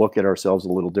either look at ourselves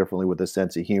a little differently with a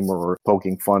sense of humor or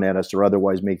poking fun at us or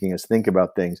otherwise making us think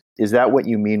about things. Is that what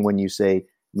you mean when you say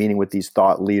meeting with these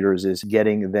thought leaders is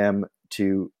getting them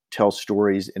to tell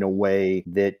stories in a way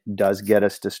that does get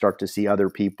us to start to see other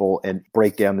people and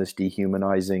break down this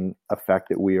dehumanizing effect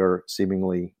that we are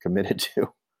seemingly committed to?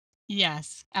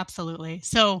 Yes, absolutely.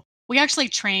 So we actually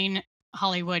train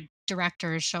Hollywood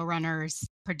directors, showrunners,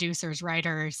 producers,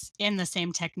 writers in the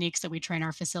same techniques that we train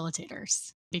our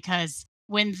facilitators. Because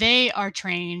when they are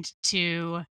trained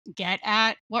to get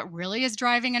at what really is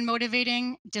driving and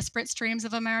motivating disparate streams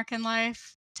of American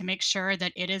life, to make sure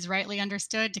that it is rightly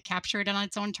understood, to capture it on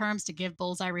its own terms, to give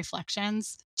bullseye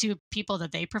reflections to people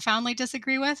that they profoundly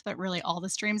disagree with, but really all the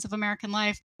streams of American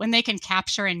life, when they can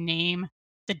capture and name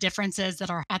the differences that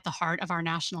are at the heart of our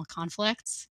national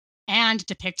conflicts and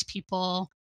depict people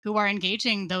who are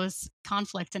engaging those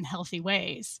conflicts in healthy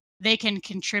ways, they can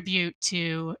contribute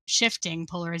to shifting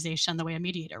polarization the way a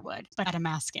mediator would, but at a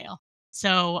mass scale.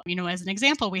 So, as an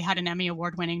example, we had an Emmy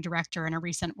Award winning director in a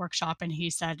recent workshop, and he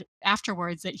said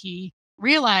afterwards that he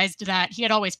realized that he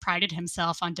had always prided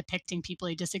himself on depicting people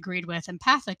he disagreed with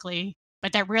empathically,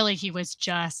 but that really he was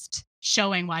just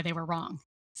showing why they were wrong.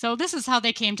 So this is how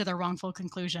they came to their wrongful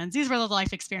conclusions. These were the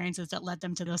life experiences that led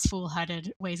them to those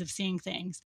fool-headed ways of seeing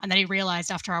things. And then he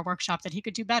realized after our workshop that he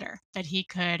could do better, that he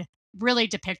could really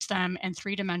depict them in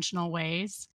three-dimensional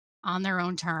ways on their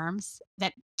own terms,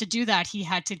 that to do that, he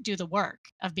had to do the work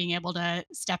of being able to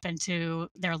step into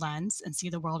their lens and see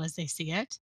the world as they see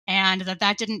it. And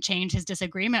that didn't change his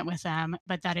disagreement with them,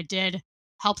 but that it did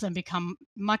help them become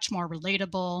much more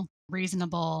relatable,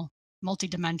 reasonable,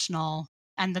 multidimensional,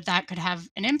 and that could have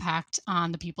an impact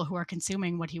on the people who are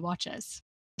consuming what he watches.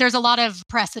 There's a lot of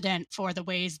precedent for the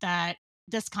ways that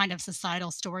this kind of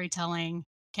societal storytelling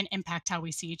can impact how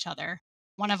we see each other.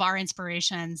 One of our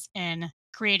inspirations in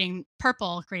creating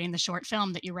Purple, creating the short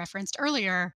film that you referenced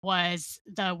earlier, was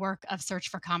the work of Search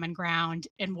for Common Ground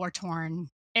in war-torn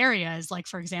areas. Like,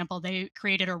 for example, they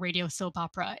created a radio soap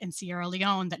opera in Sierra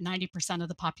Leone that 90% of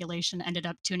the population ended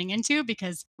up tuning into,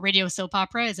 because radio soap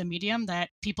opera is a medium that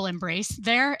people embrace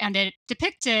there. And it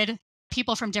depicted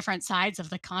people from different sides of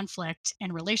the conflict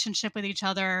in relationship with each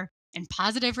other, in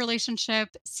positive relationship,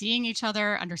 seeing each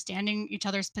other, understanding each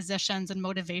other's positions and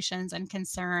motivations and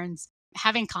concerns,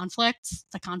 having conflicts.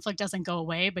 The conflict doesn't go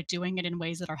away, but doing it in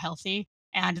ways that are healthy.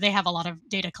 And they have a lot of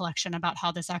data collection about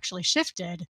how this actually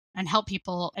shifted and help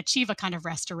people achieve a kind of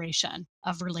restoration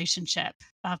of relationship,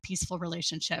 of peaceful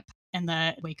relationship in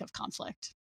the wake of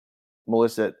conflict.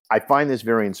 Melissa, I find this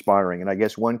very inspiring. And I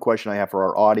guess one question I have for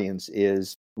our audience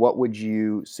is, what would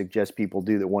you suggest people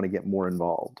do that want to get more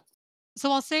involved?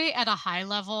 So I'll say at a high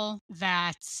level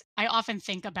that I often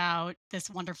think about this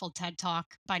wonderful TED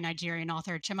Talk by Nigerian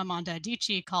author Chimamanda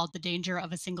Adichie called The Danger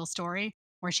of a Single Story,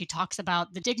 where she talks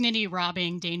about the dignity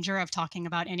robbing danger of talking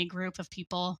about any group of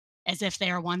people as if they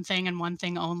are one thing and one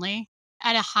thing only.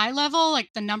 At a high level, like,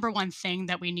 the number one thing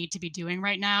that we need to be doing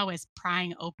right now is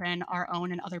prying open our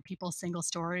own and other people's single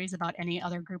stories about any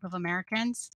other group of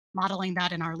Americans, modeling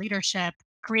that in our leadership,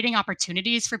 creating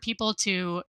opportunities for people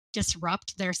to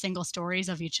disrupt their single stories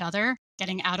of each other,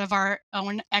 getting out of our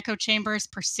own echo chambers,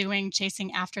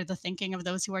 chasing after the thinking of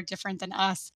those who are different than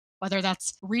us, whether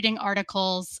that's reading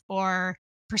articles or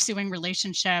pursuing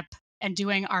relationship, and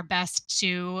doing our best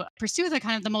to pursue the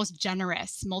kind of the most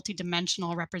generous,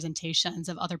 multidimensional representations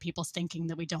of other people's thinking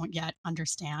that we don't yet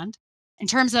understand. In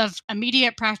terms of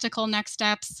immediate practical next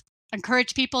steps,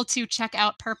 encourage people to check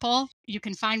out Purple. You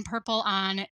can find Purple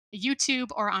on YouTube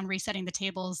or on Resetting the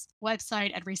Table's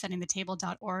website at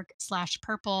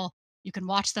resettingthetable.org/purple. You can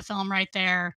watch the film right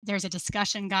there. There's a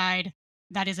discussion guide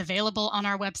that is available on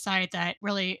our website that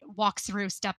really walks through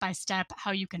step by step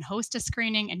how you can host a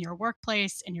screening in your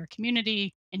workplace, in your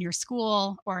community, in your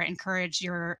school, or encourage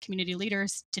your community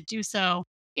leaders to do so.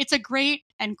 It's a great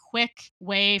and quick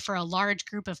way for a large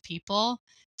group of people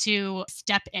to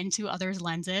step into others'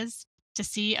 lenses, to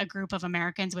see a group of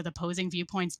Americans with opposing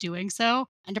viewpoints doing so,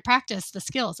 and to practice the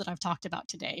skills that I've talked about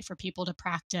today, for people to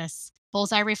practice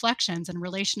bullseye reflections in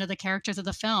relation to the characters of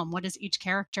the film. What does each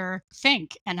character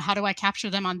think, and how do I capture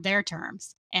them on their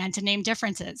terms? And to name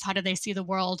differences. How do they see the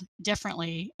world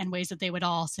differently in ways that they would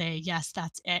all say, yes,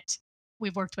 that's it?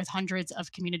 We've worked with hundreds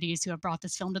of communities who have brought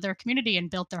this film to their community and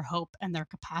built their hope and their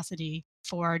capacity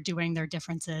for doing their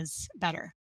differences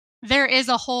better. There is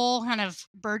a whole kind of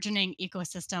burgeoning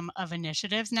ecosystem of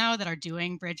initiatives now that are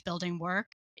doing bridge building work.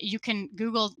 You can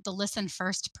Google the Listen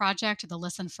First Project or the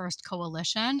Listen First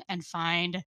Coalition and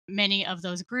find many of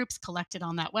those groups collected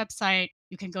on that website.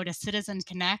 You can go to Citizen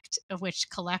Connect, of which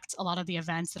collects a lot of the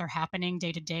events that are happening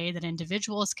day to day that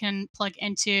individuals can plug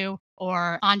into,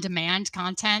 or on demand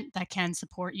content that can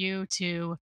support you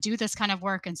to do this kind of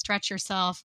work and stretch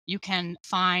yourself. You can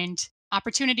find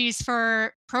opportunities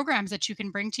for programs that you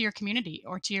can bring to your community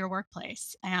or to your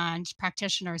workplace, and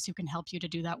practitioners who can help you to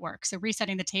do that work. So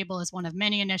Resetting the Table is one of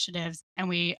many initiatives, and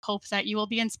we hope that you will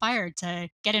be inspired to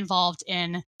get involved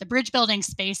in the bridge building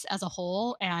space as a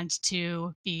whole, and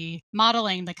to be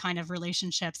modeling the kind of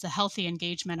relationships, the healthy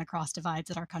engagement across divides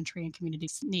that our country and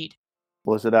communities need.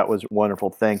 Melissa, that was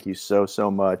wonderful. Thank you so, so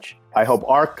much. I hope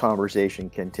our conversation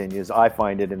continues. I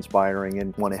find it inspiring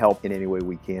and want to help in any way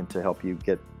we can to help you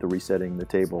get the Resetting the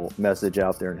Table message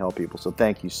out there and help people. So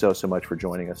thank you so, so much for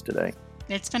joining us today.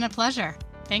 It's been a pleasure.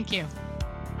 Thank you.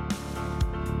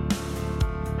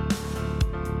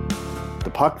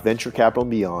 The Puck Venture Capital and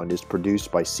Beyond is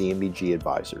produced by CMBG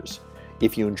Advisors.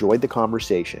 If you enjoyed the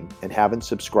conversation and haven't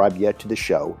subscribed yet to the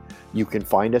show, you can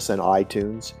find us on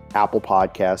iTunes, Apple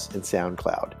Podcasts, and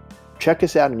SoundCloud. Check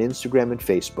us out on Instagram and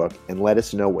Facebook and let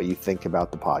us know what you think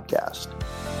about the podcast.